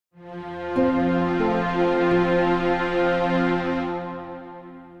The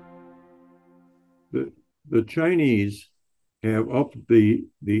Chinese have upped the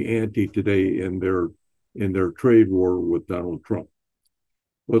ante today in their trade war with Donald Trump.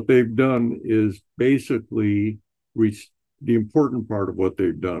 What they've done is basically the important part of what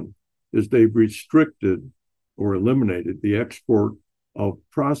they've done is they've restricted or eliminated the export of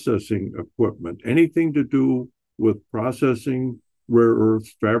processing equipment, anything to do with processing rare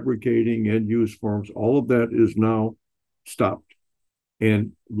earths, fabricating end use forms, all of that is now stopped.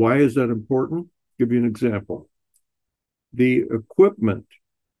 And why is that important? I'll give you an example. The equipment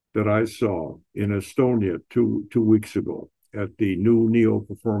that I saw in Estonia two weeks ago at the new Neo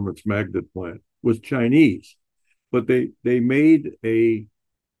Performance magnet plant was Chinese, but they made a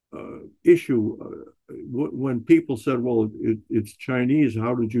issue when people said, "Well, it's Chinese.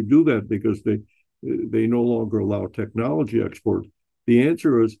 How did you do that?" Because they no longer allow technology export. The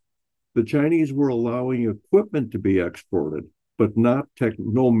answer is the Chinese were allowing equipment to be exported, but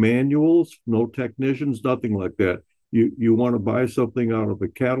no manuals, no technicians, nothing like that. You want to buy something out of a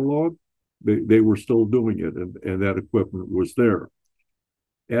catalog, they were still doing it, and that equipment was there.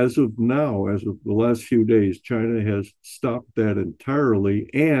 As of now, as of the last few days, China has stopped that entirely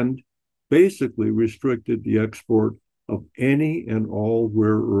and basically restricted the export of any and all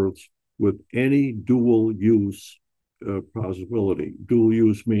rare earths with any dual use possibility. Dual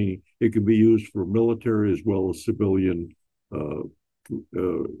use meaning it can be used for military as well as civilian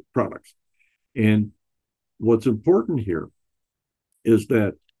products. And what's important here is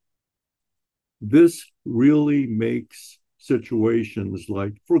that this really makes situations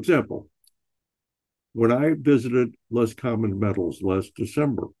like, for example, when I visited Less Common Metals last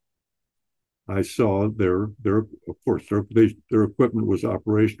December, I saw of course their equipment was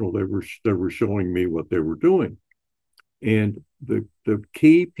operational. They were showing me what they were doing, and the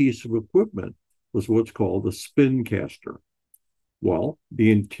key piece of equipment was what's called a spin caster. Well,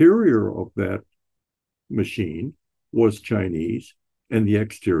 the interior of that machine was Chinese and the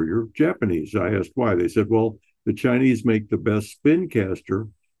exterior Japanese. I asked why. They said, well, the Chinese make the best spin caster,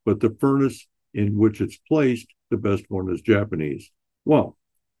 but the furnace in which it's placed, the best one is Japanese. Well,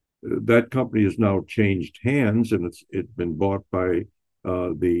 that company has now changed hands, and it's been bought by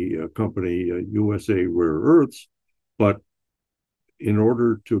the company USA Rare Earths. But in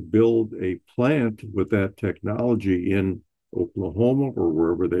order to build a plant with that technology in Oklahoma or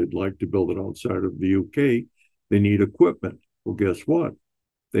wherever they'd like to build it outside of the UK, they need equipment. Well, guess what?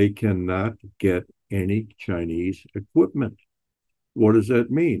 They cannot get any Chinese equipment. What does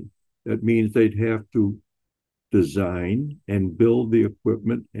that mean? That means they'd have to design and build the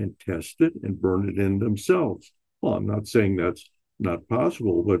equipment and test it and burn it in themselves. Well, I'm not saying that's not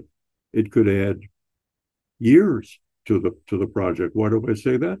possible, but it could add years to the project. Why do I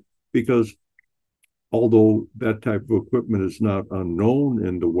say that? Because although that type of equipment is not unknown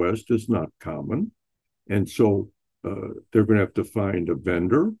in the West, it's not common. And so they're going to have to find a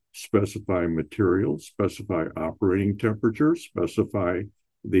vendor, specify materials, specify operating temperatures, specify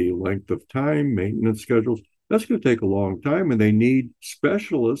the length of time, maintenance schedules. That's going to take a long time, and they need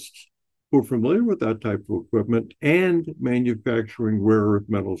specialists who are familiar with that type of equipment and manufacturing rare earth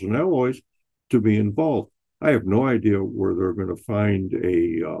metals and alloys to be involved. I have no idea where they're going to find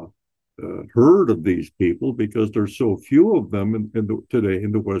a herd of these people because there's so few of them today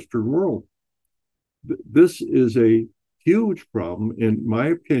in the Western world. This is a huge problem, in my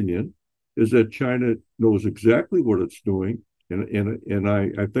opinion, is that China knows exactly what it's doing. And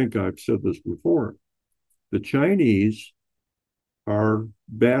I think I've said this before. The Chinese are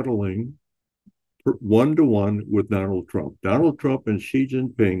battling one-to-one with Donald Trump. Donald Trump and Xi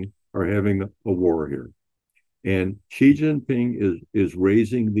Jinping are having a war here. And Xi Jinping is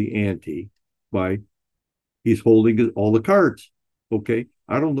raising the ante by he's holding all the cards. Okay.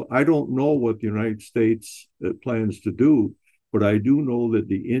 I don't know what the United States plans to do, but I do know that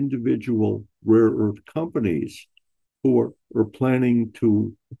the individual rare earth companies who are planning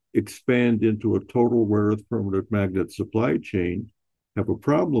to expand into a total rare earth permanent magnet supply chain have a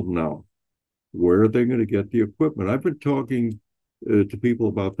problem now. Where are they going to get the equipment? I've been talking to people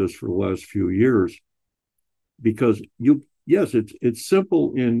about this for the last few years because yes, it's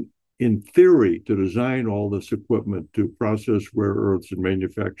simple in theory to design all this equipment to process rare earths and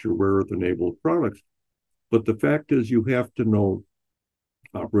manufacture rare earth enabled products. But the fact is you have to know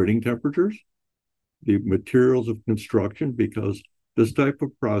operating temperatures, the materials of construction, because this type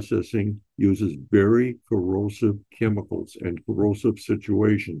of processing uses very corrosive chemicals and corrosive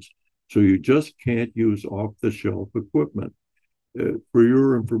situations. So you just can't use off-the-shelf equipment. For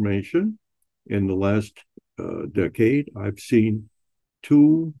your information, in the last decade, I've seen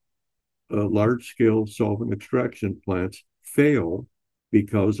two large-scale solvent extraction plants fail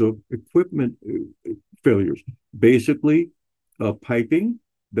because of equipment failures. Basically, piping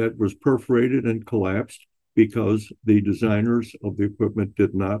that was perforated and collapsed because the designers of the equipment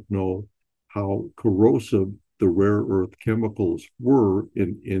did not know how corrosive the rare earth chemicals were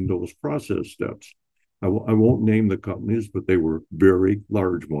in those process steps. I won't name the companies, but they were very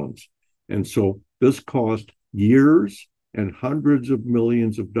large ones. And so this cost years and hundreds of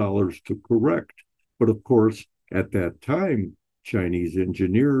millions of dollars to correct. But of course, at that time, Chinese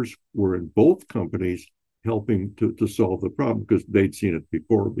engineers were in both companies helping to solve the problem because they'd seen it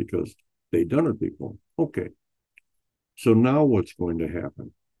before because they'd done it before. Okay. So now what's going to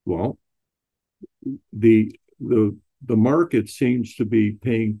happen? Well, the the market seems to be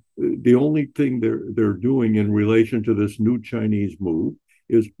paying the only thing they're doing in relation to this new Chinese move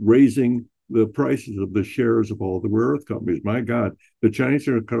is raising the prices of the shares of all the rare earth companies. My God, the Chinese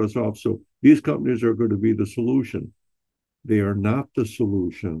are going to cut us off. So these companies are going to be the solution. They are not the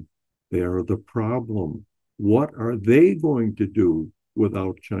solution. They are the problem. What are they going to do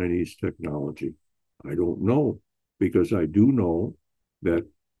without Chinese technology? I don't know, because I do know that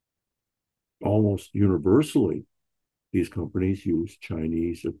almost universally, these companies use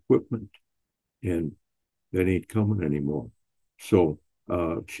Chinese equipment, and that ain't coming anymore. So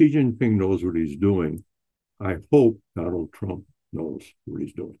Xi Jinping knows what he's doing. I hope Donald Trump knows what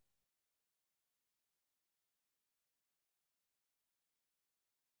he's doing.